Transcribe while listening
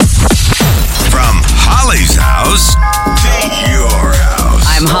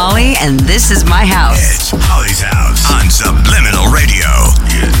This is my house. It's Holly's house on Subliminal Radio.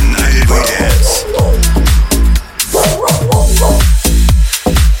 United we dance.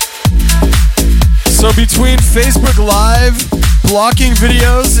 So between Facebook Live, blocking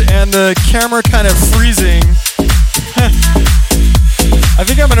videos, and the camera kind of freezing, I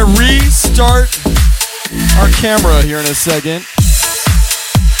think I'm going to restart our camera here in a second.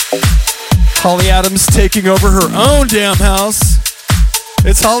 Holly Adams taking over her own damn house.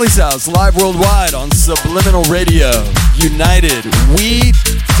 It's Holly's house, live worldwide on Subliminal Radio. United we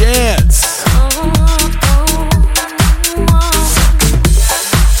dance.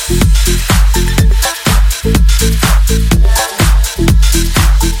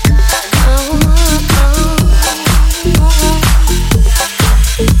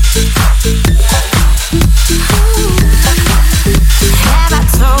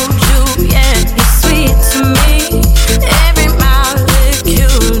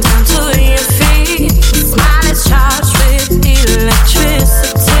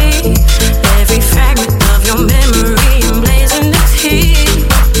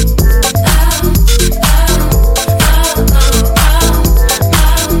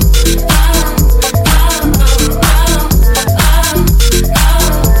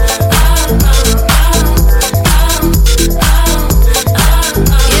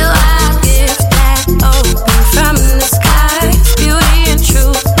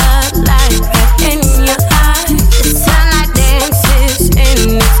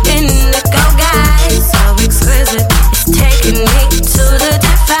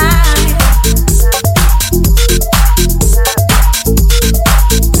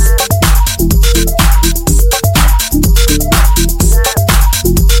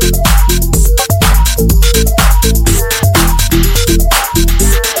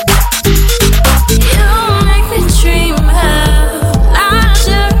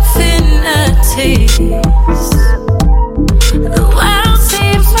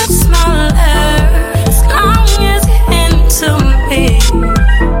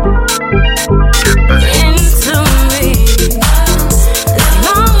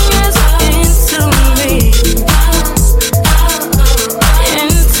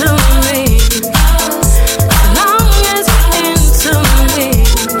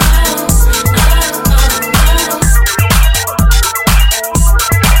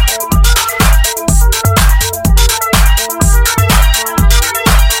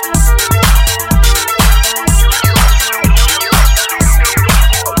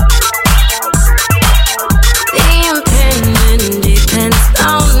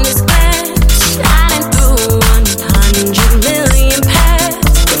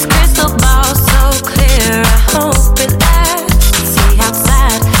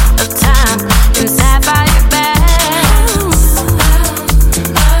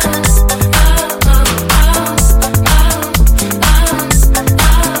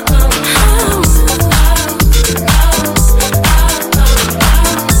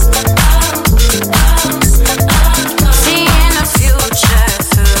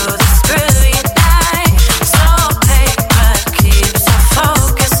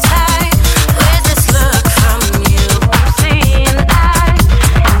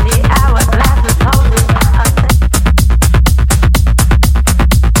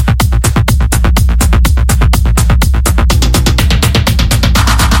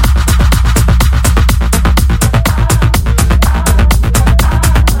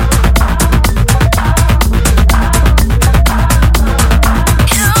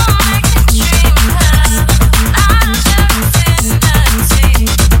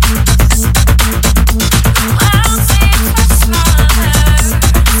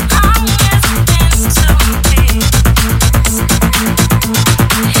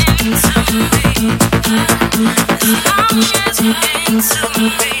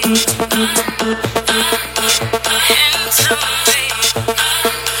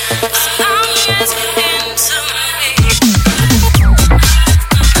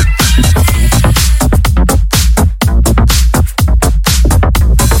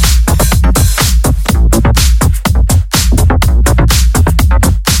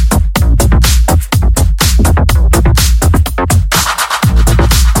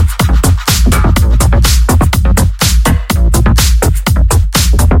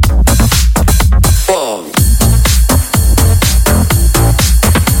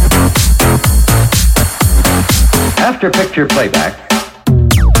 Picture playback.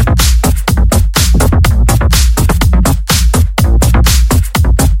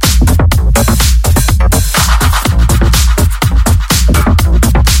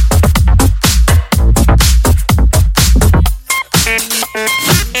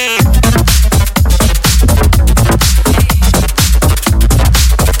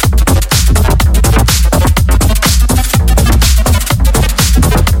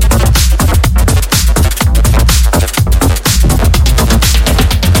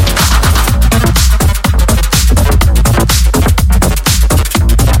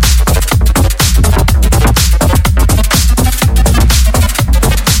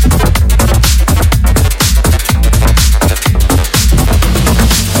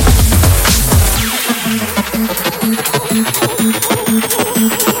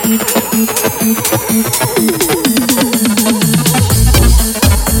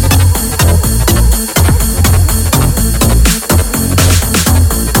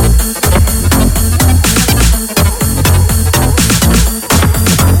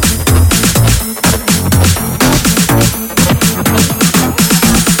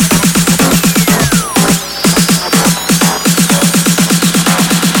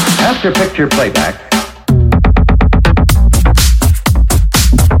 After picture playback.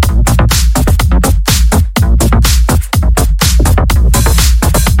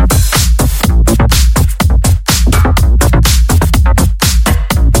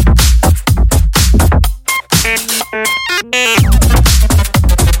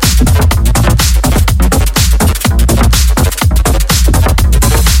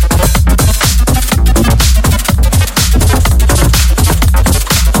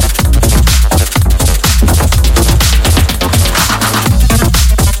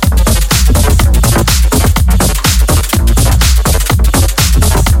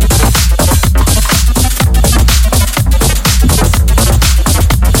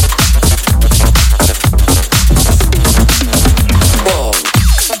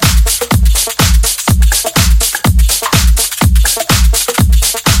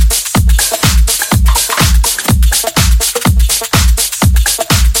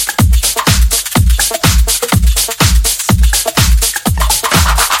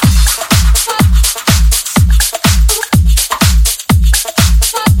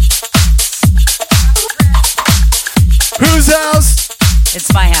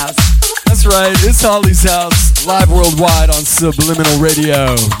 It's my house. That's right, it's Holly's house, live worldwide on Subliminal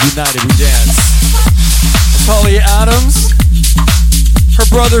Radio. United we dance. It's Holly Adams, her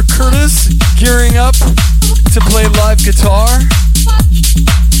brother Kurtis, gearing up to play live guitar.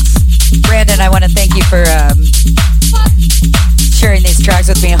 Brandon, I want to thank you for sharing these tracks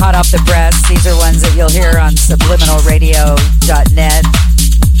with me hot off the press. These are ones that you'll hear on subliminalradio.net,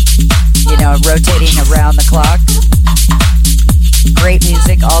 you know, rotating around the clock. Great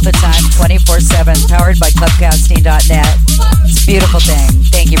music all the time, 24/7, powered by clubcasting.net. It's a beautiful thing.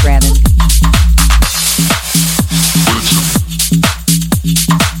 Thank you, Brandon.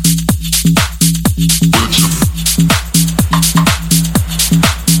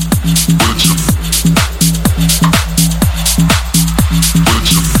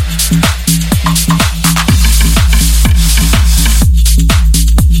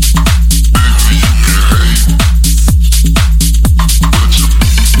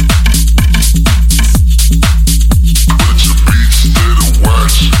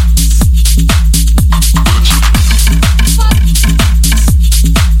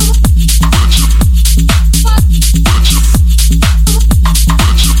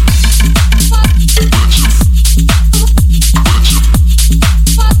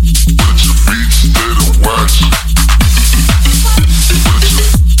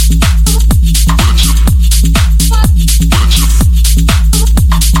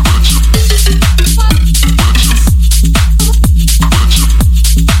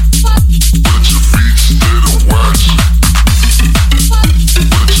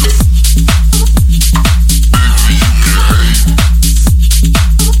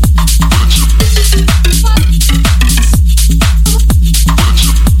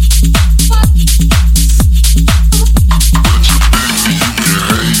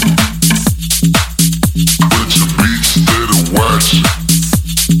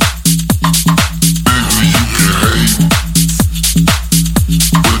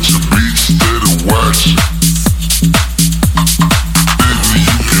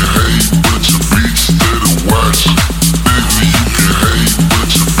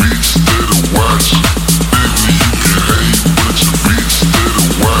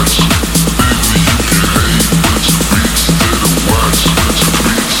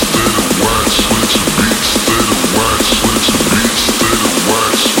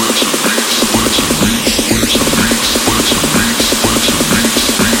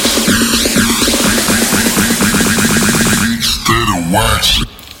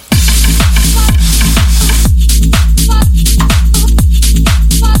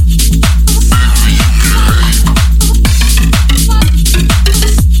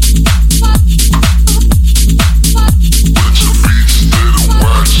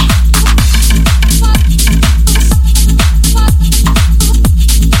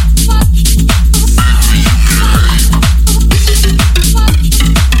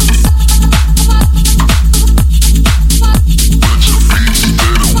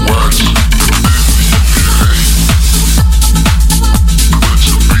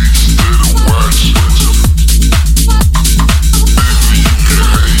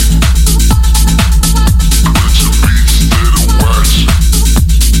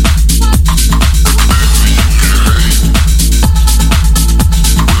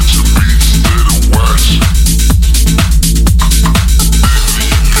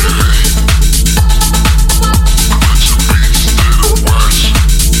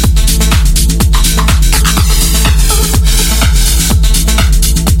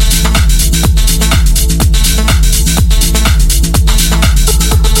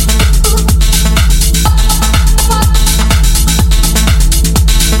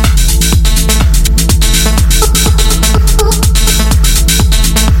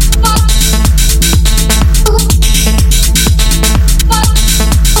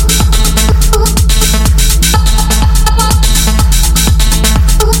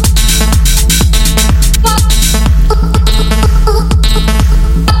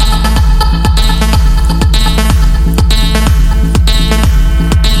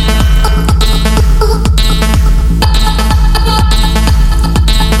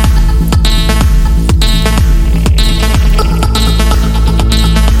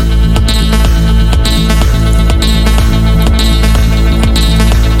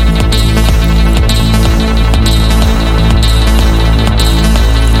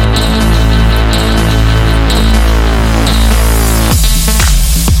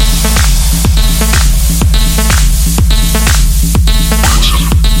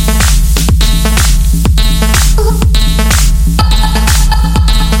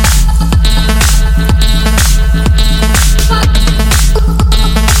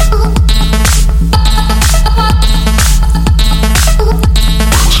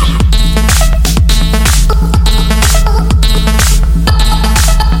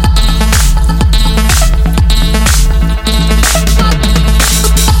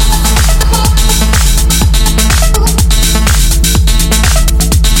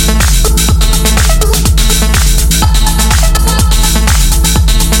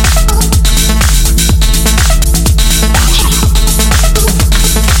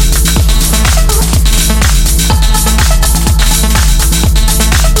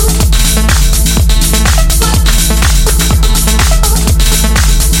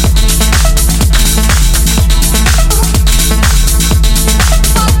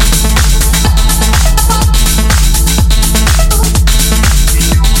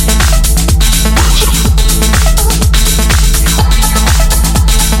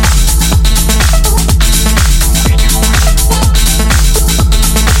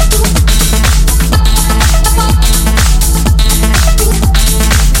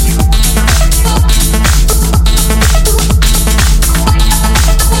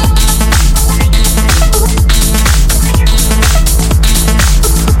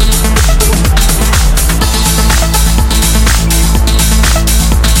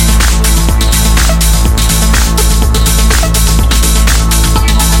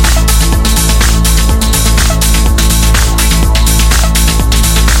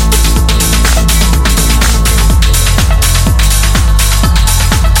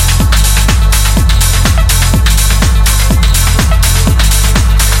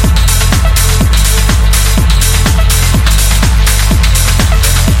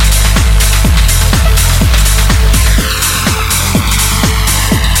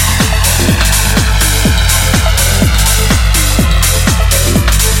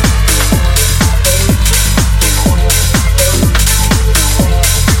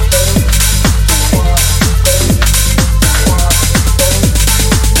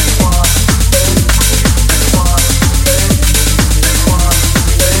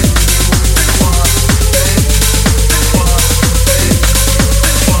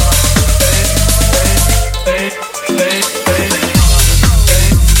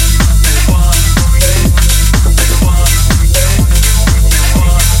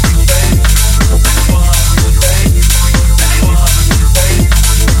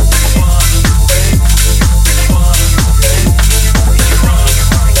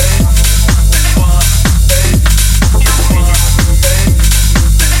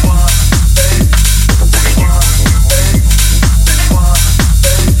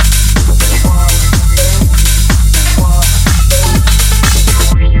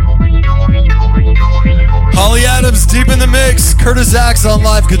 Kurtis on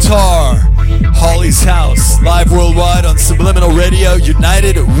live guitar. Holly's House, live worldwide on Subliminal Radio.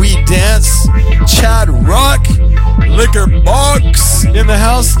 United We Dance. Chad Rock, Liquor Box in the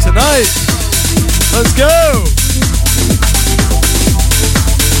house tonight. Let's go.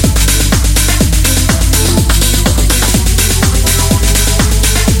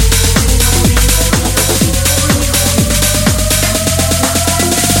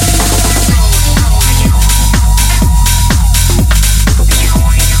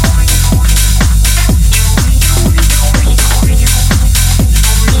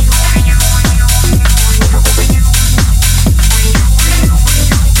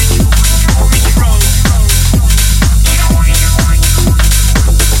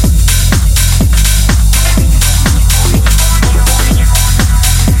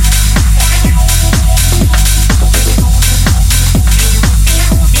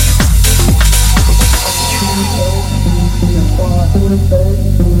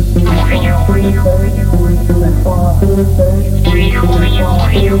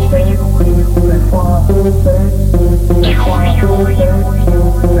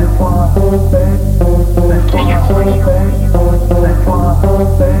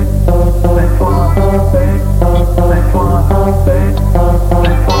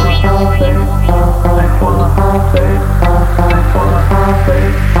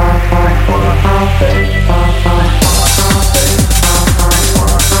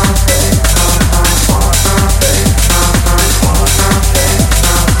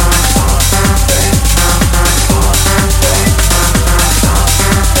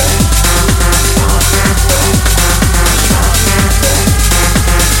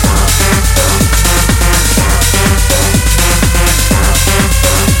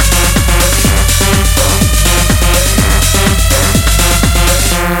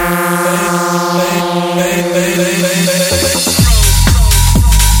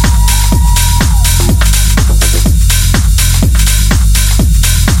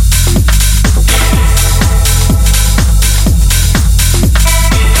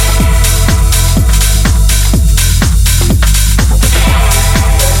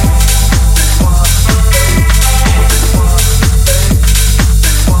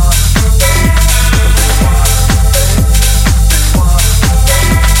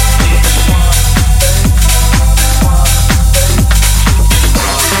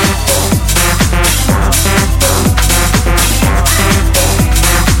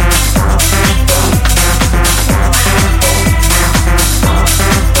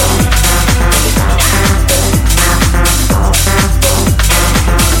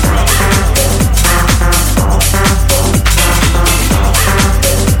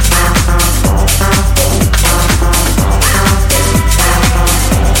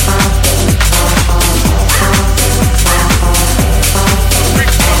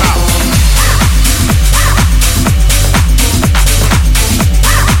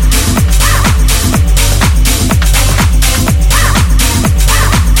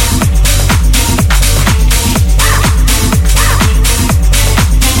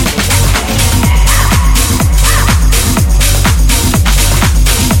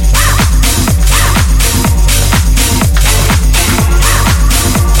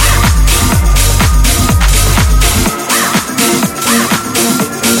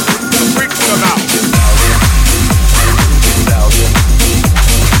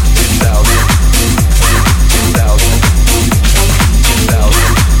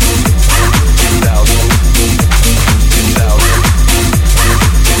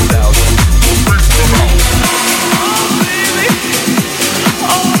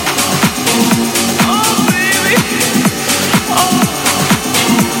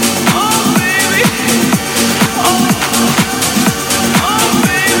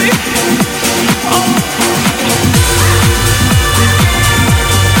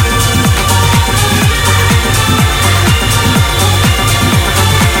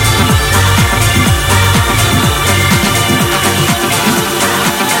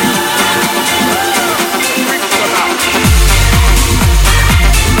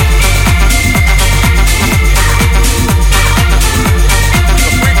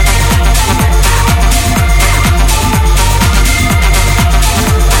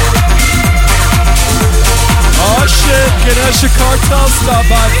 Stop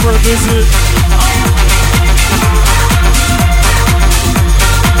by for a visit.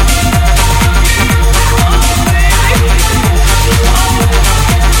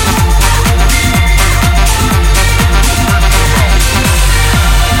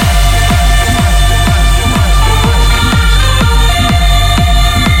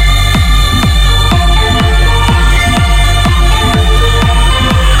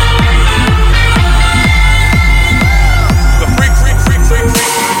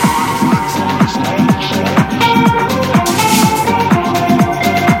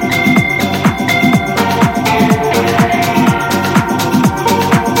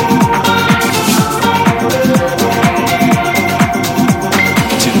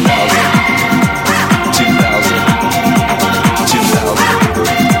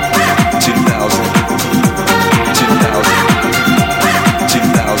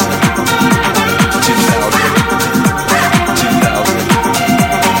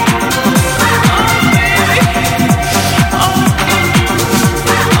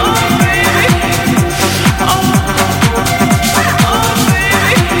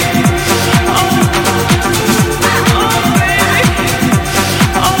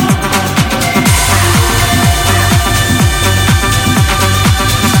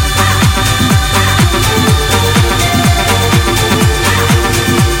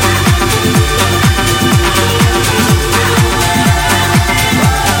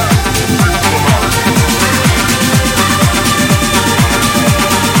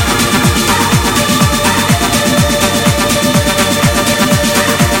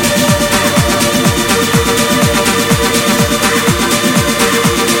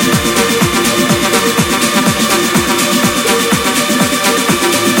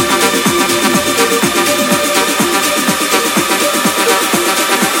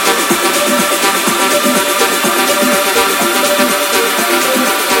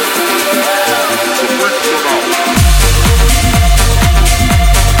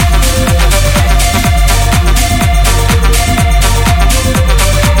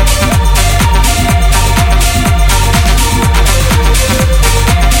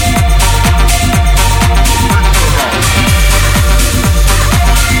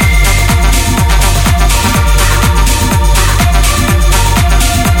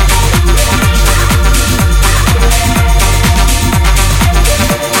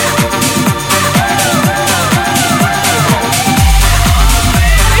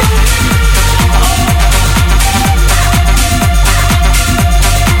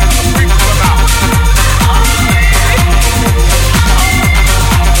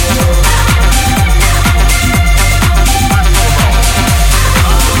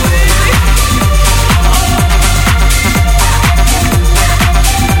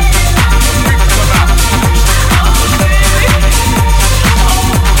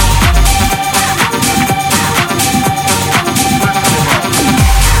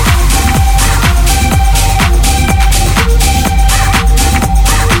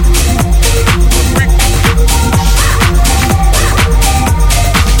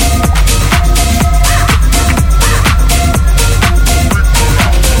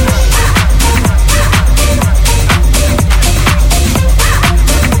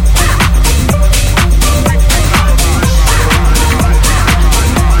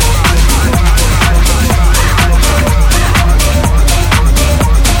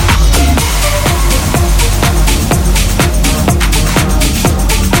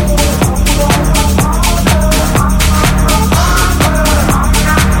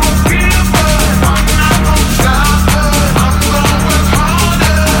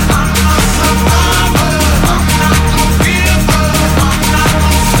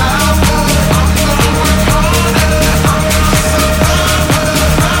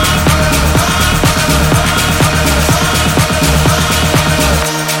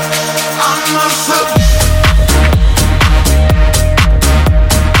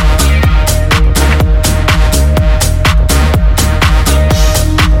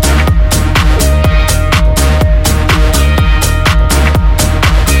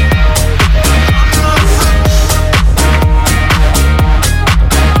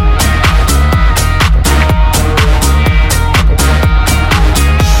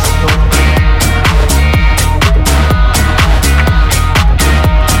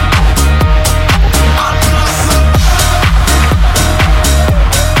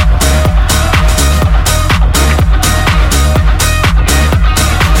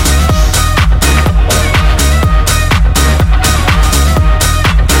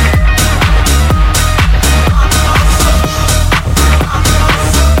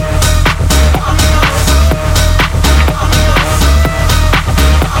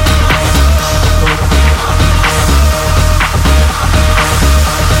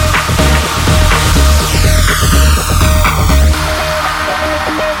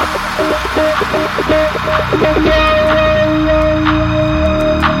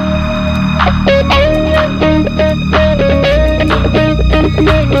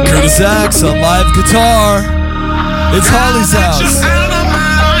 Kurtis Axe on live guitar. It's Holly's house.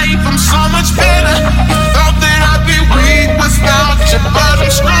 I'm so much better. You thought that I'd be weak without you, but I'm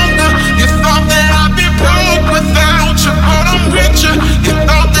stronger. You thought that I'd be broke without you, but I'm richer. You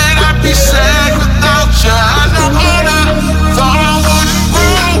thought that I'd be sad without you. I know harder. Thought I wouldn't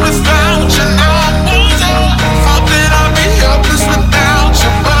grow without you. Now I'm older. Thought that I'd be helpless without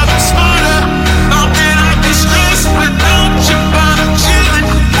you, but I'm smarter. Thought that I'd be stressed without you, but I'm chilling.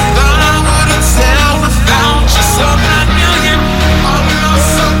 Thought I wouldn't tell without you, so I'm not million. I'm not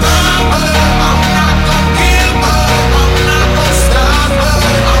survivor. I'm not gonna give up. I'm not gonna stop.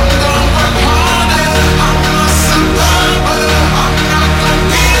 I'm gonna work harder. I'm not survivor. I'm not gonna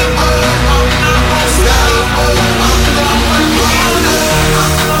give up. I'm not gonna stop. I'm gonna work harder.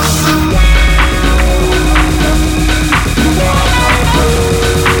 I'm not survivor.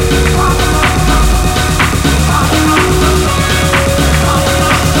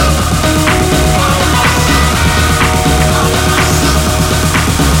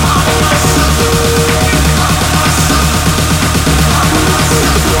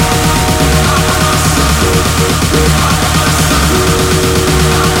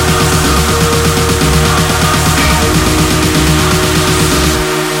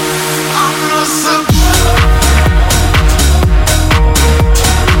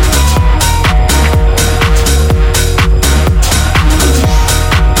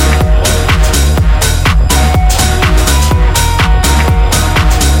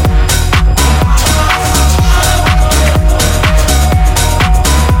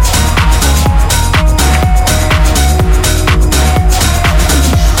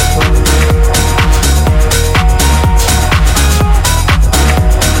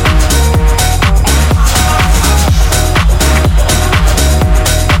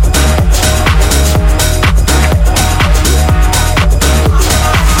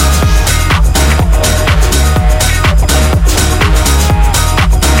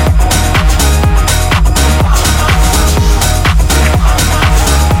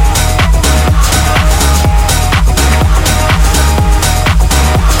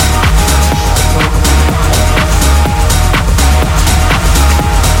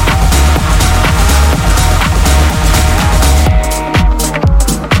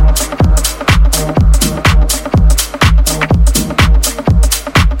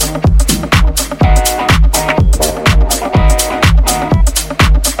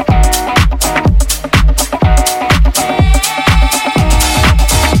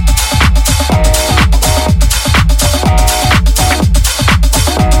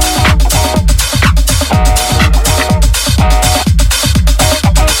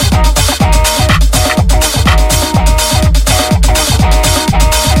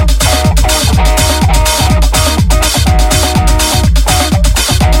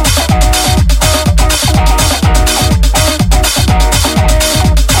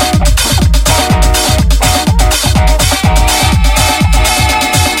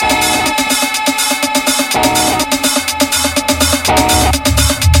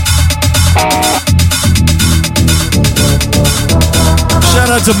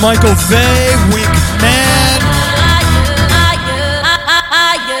 To Michael Vey, Wink Man,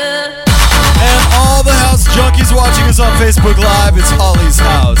 and all the house junkies watching us on Facebook Live. It's Holly's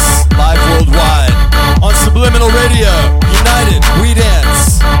House, live worldwide on Subliminal Radio. United, we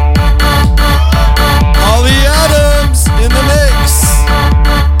dance. Holly Adams in the mix.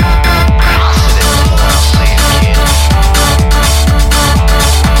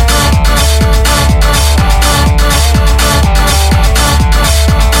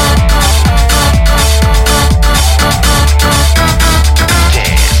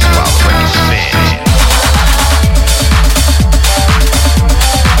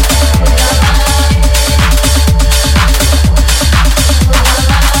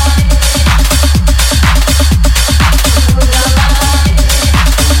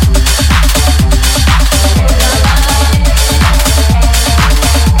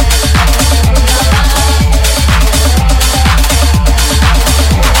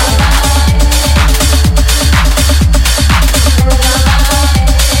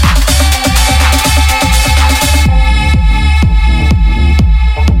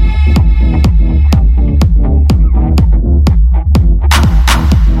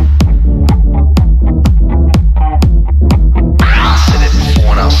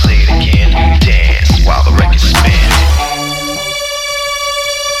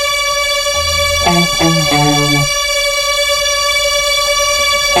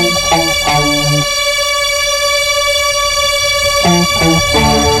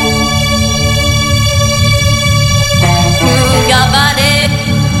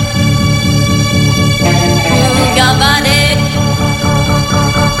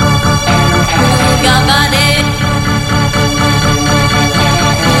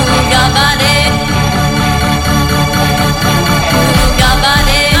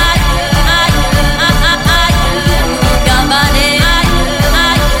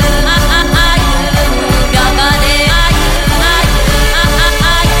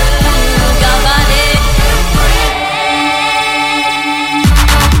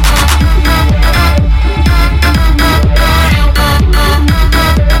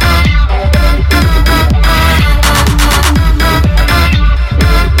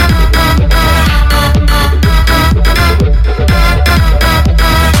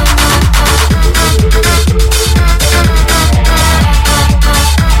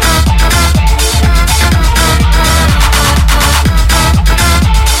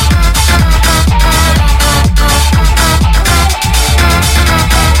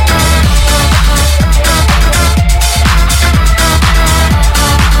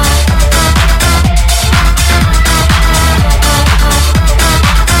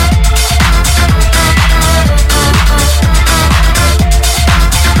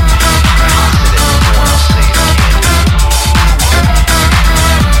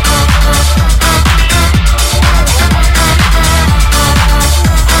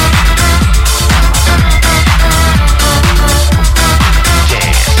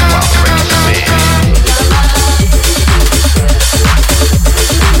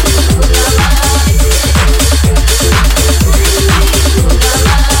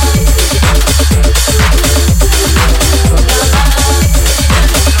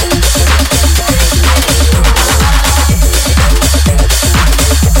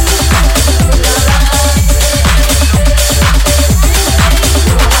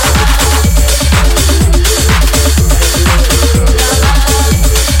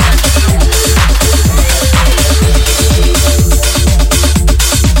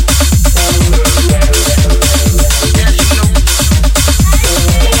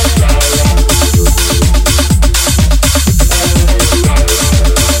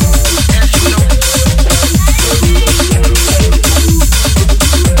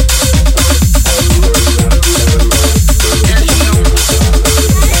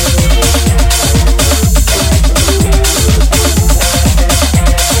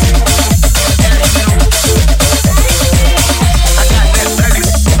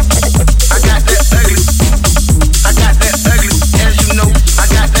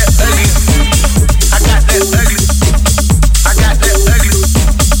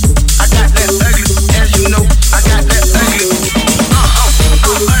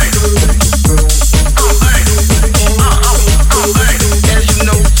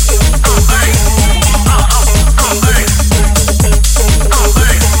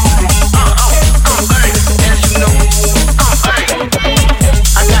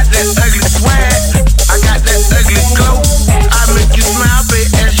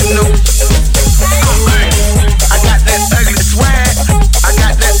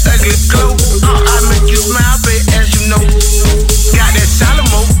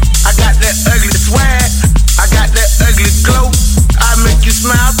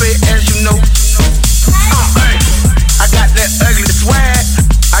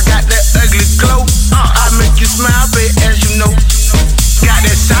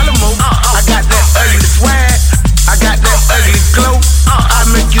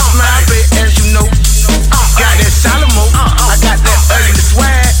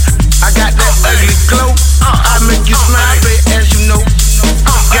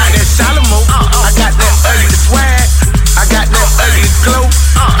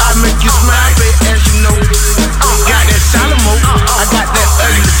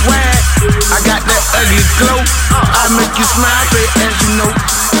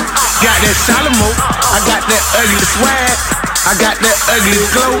 ugly swag. I got that ugly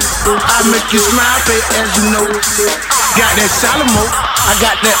glow. I make you smile, babe, as you know. Got that Salamo. I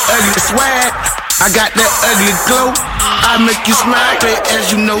got that ugly swag. I got that ugly glow. I make you smile, babe,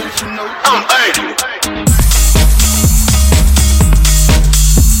 as you know. I'm ugly.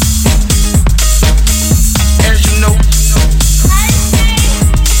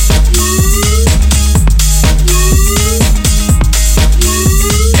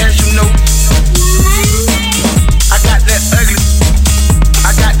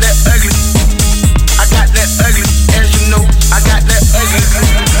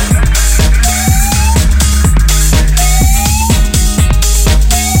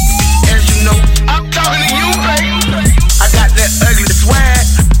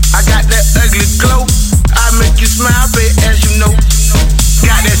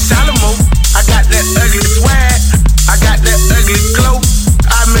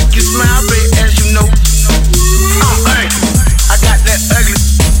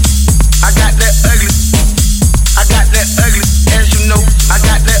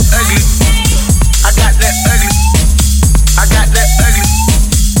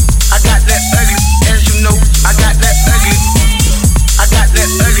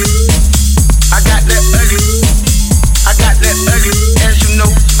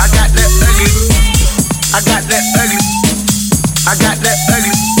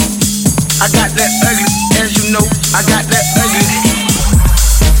 I got that ugly, as you know, I got that ugly.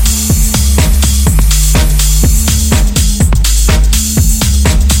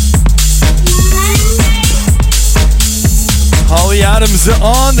 Holly Adams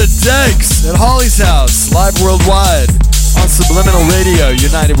on the decks at Holly's house, live worldwide on Subliminal Radio,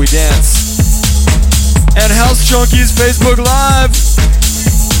 United We Dance. And House Junkies Facebook Live.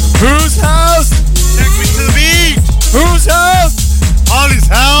 Whose house? Take me to the beach. Whose house? Holly's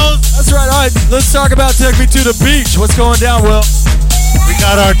house. That's right. All right, let's talk about Take Me to the Beach. What's going down, Will? We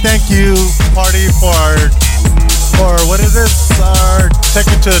got our thank you party for what is this? Our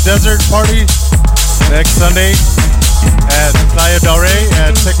Take Me to the Desert party next Sunday at Playa del Rey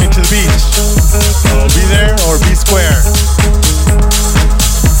and Take Me to the Beach. So be there or be square.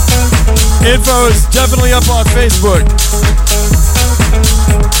 Info is definitely up on Facebook.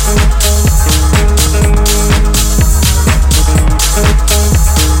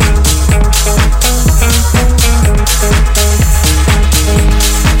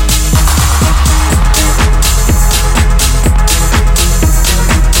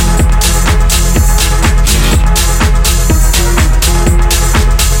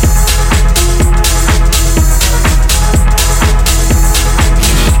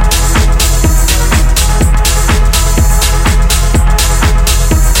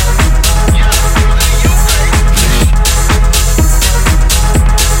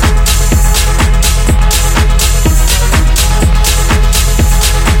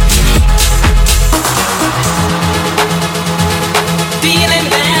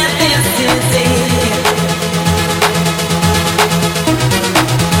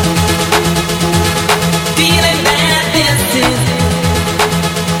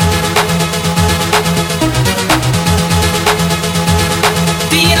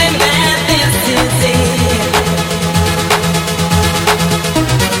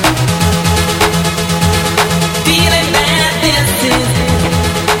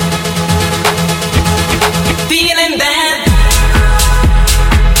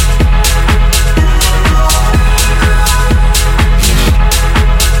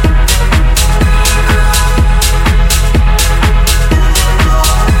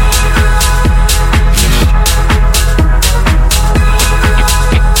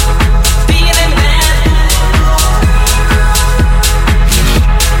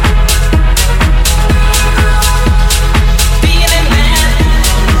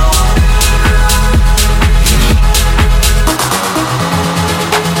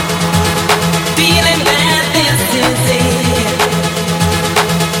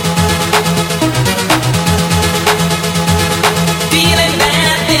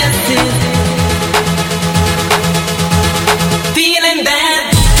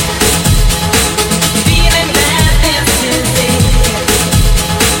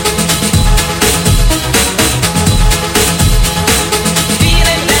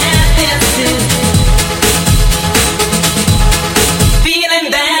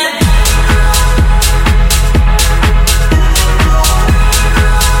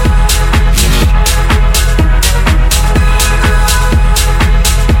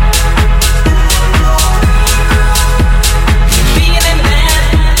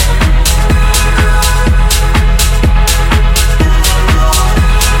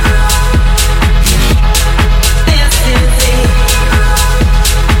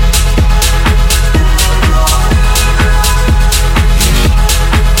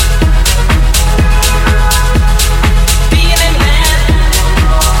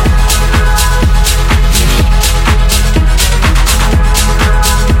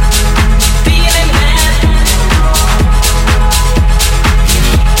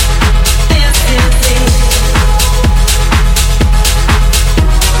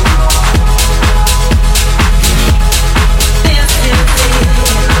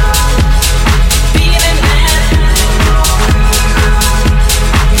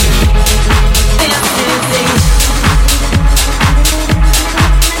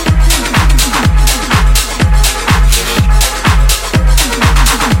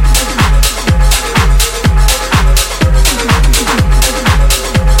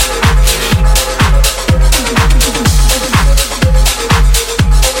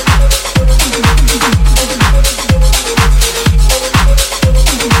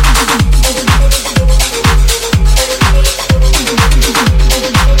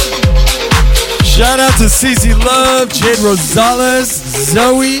 to CC Love, Jade Rosales,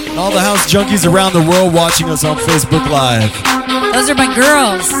 Zoe, and all the house junkies around the world watching us on Facebook Live. Those are my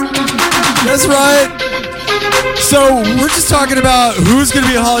girls. That's right. So we're just talking about who's going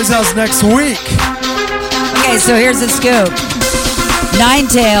to be at Holly's house next week. Okay, so here's the scoop. Nine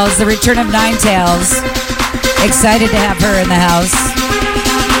Tails, the return of Nine Tails. Excited to have her in the house.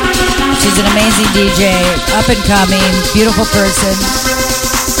 She's an amazing DJ, up and coming, beautiful person.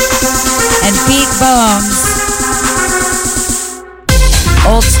 And Pete Bones,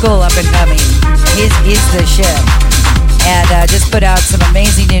 old school, up and coming. He's the shit. And just put out some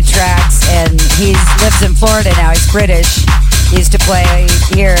amazing new tracks. And he lives in Florida now. He's British. He used to play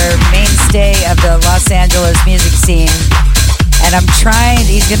here, mainstay of the Los Angeles music scene. And I'm trying,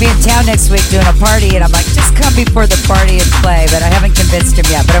 he's going to be in town next week doing a party, and I'm like, just come before the party and play, but I haven't convinced him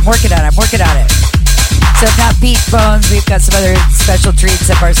yet, but I'm working on it, So if not Pete Bones, we've got some other special treats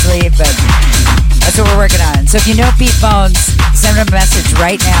up our sleeve, but that's what we're working on. So if you know Pete Bones, send him a message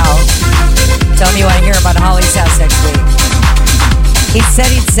right now. Tell him you want to hear him on Holly's House next week. He said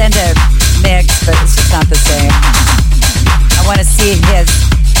he'd send a mix, but it's just not the same. I want to see his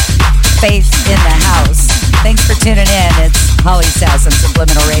face in the house. Thanks for tuning in. It's Holly's House on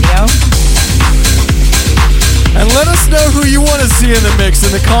Subliminal Radio. And let us know who you want to see in the mix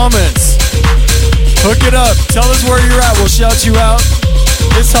in the comments. Hook it up. Tell us where you're at. We'll shout you out.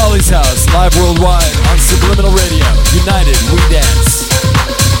 It's Holly's House, live worldwide on Subliminal Radio. United, we dance.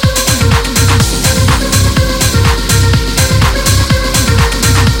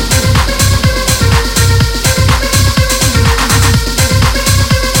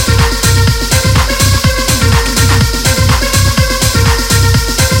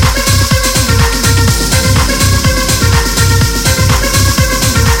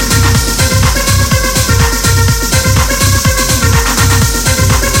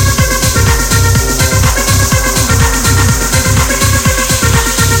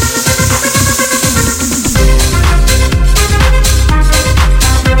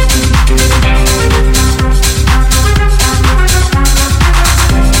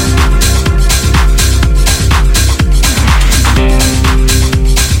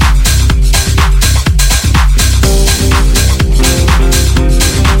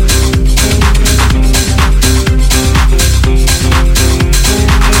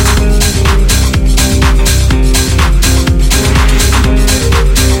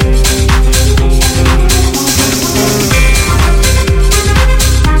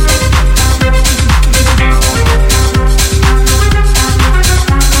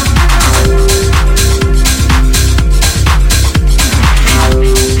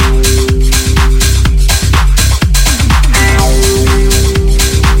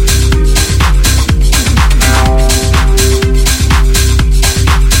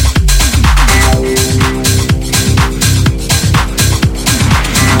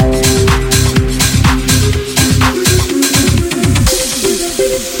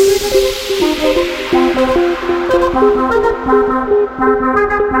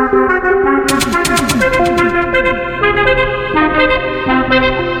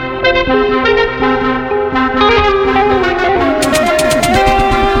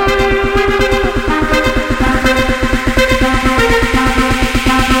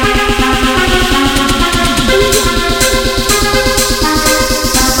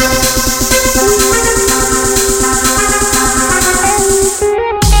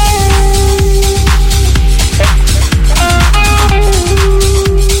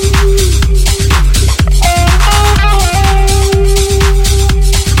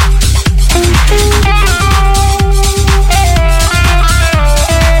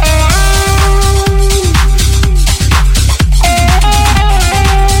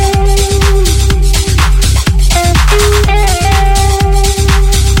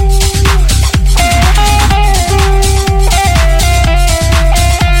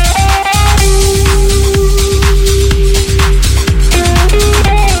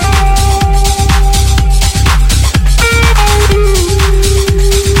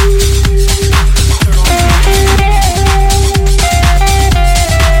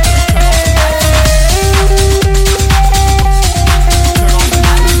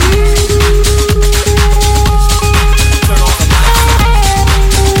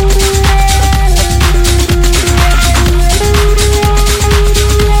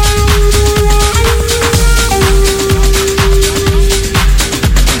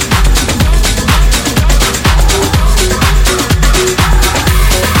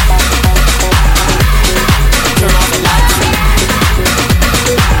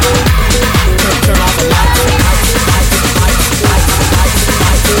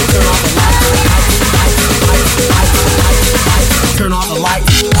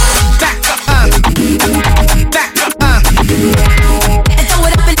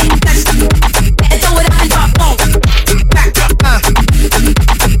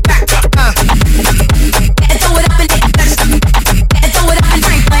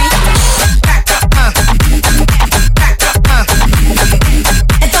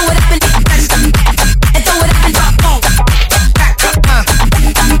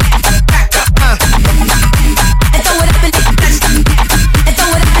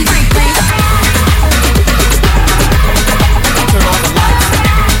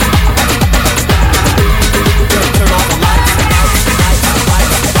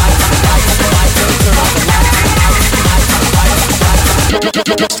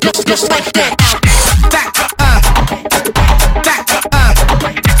 Just like that. Back,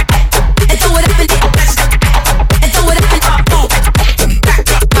 and throw it up and and throw it up and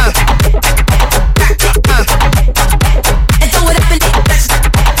back, and throw it up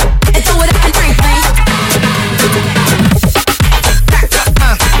and throw it up and bring.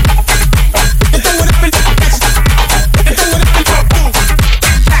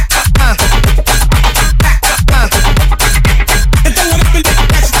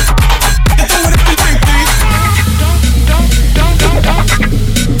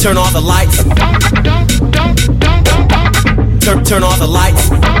 Turn off the lights. Turn off the lights.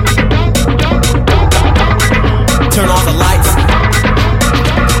 Turn off the lights.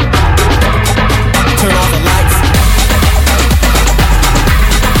 Turn off the lights.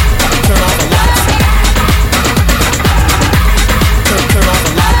 Turn off the lights. Turn off the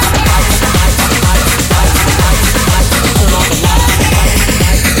lights. Turn off the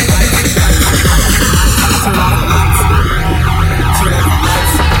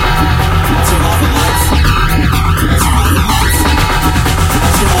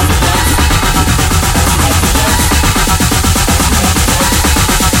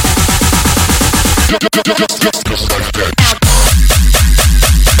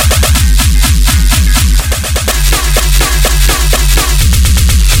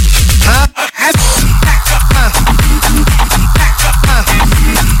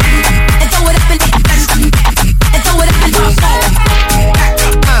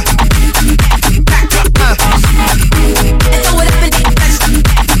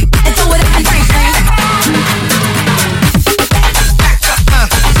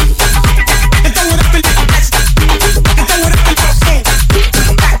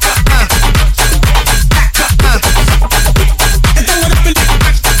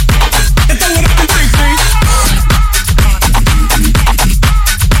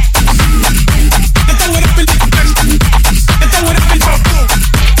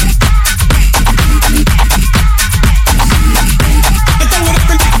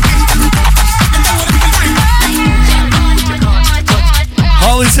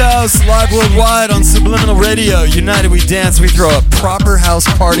Live worldwide on Subliminal Radio. United we dance. We throw a proper house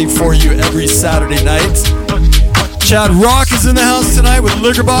party for you every Saturday night. Chad Rock is in the house tonight with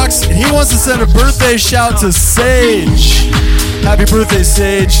Liquor Box, and he wants to send a birthday shout to Sage. Happy birthday,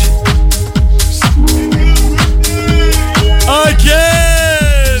 Sage. Again!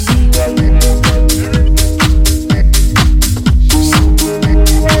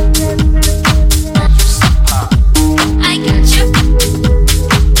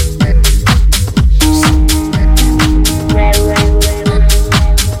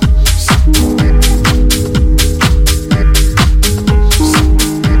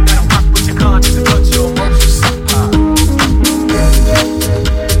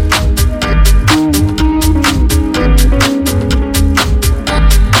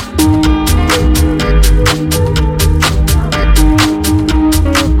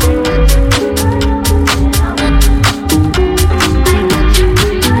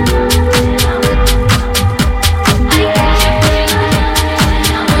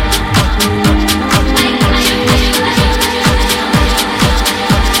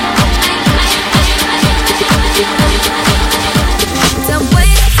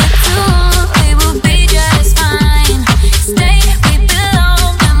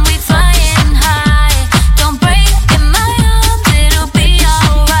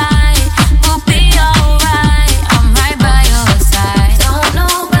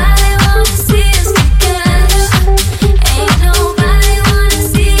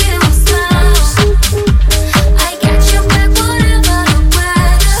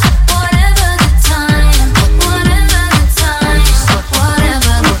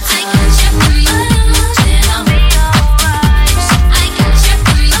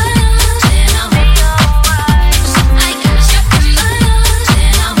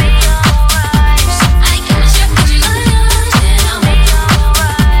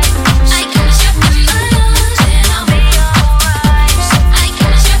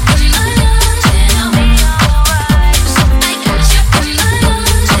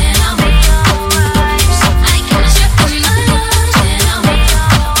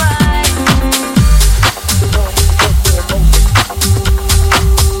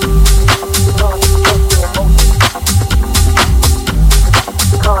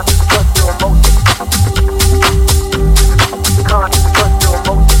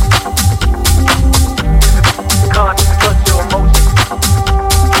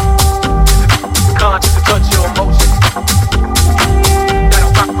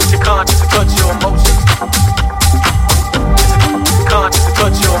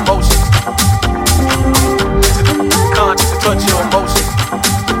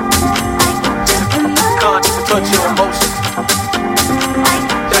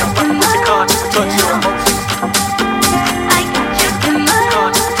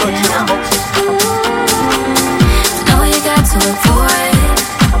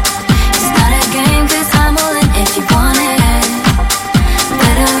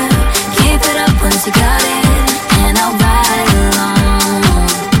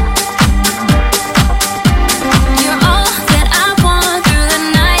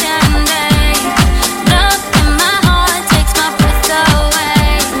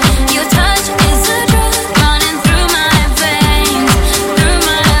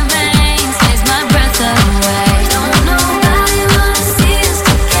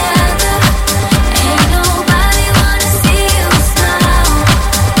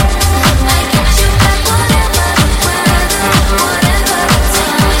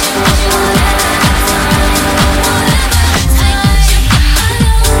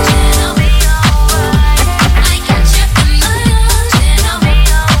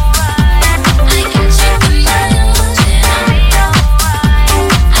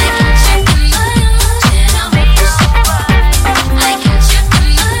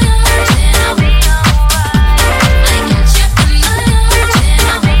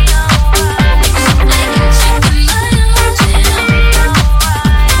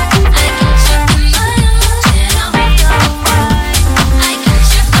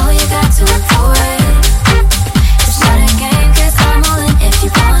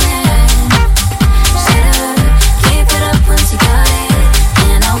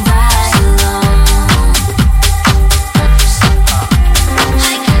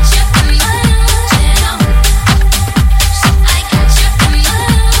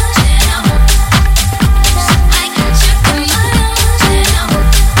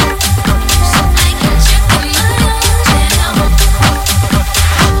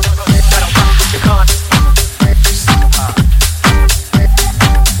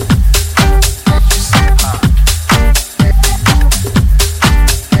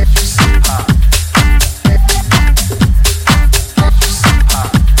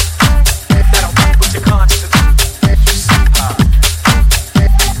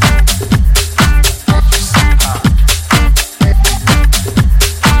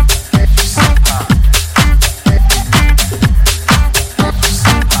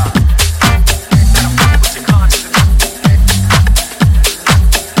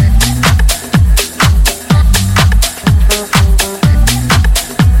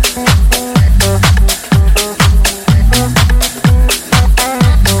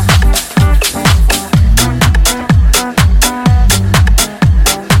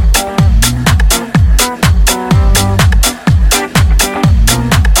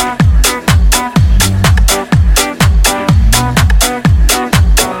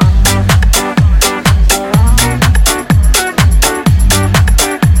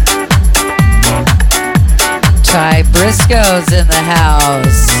 Vinyls in the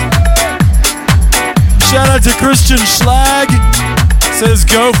house. Shout out to Christian Schlag. Says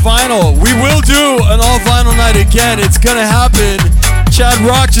go vinyl. We will do an all vinyl night again. It's gonna happen. Chad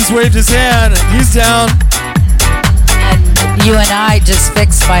Rock just waved his hand. He's down. And you and I just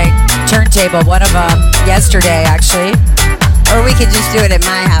fixed my turntable, one of them, yesterday actually. Or we could just do it at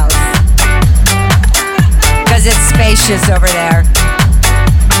my house. Because it's spacious over there.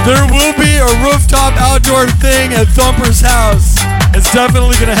 There will be a rooftop outdoor thing at Thumper's house. It's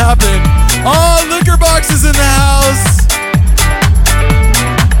definitely gonna happen. Oh, Liquor Box is in the house.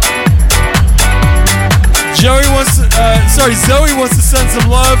 Zoe wants to send some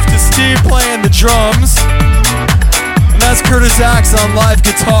love to Steve playing the drums. And that's Kurtis Axe on live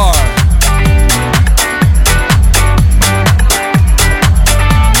guitar.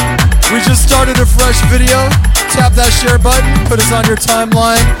 We just started a fresh video. Tap that share button, put us on your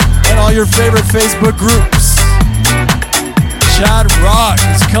timeline and all your favorite Facebook groups. Chad Rock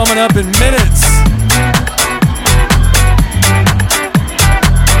is coming up in minutes.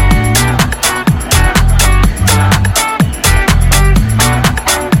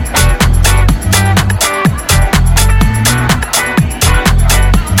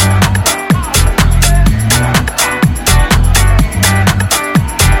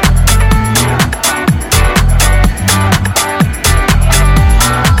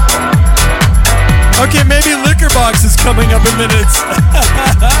 Okay, maybe Liquor Box is coming up in minutes.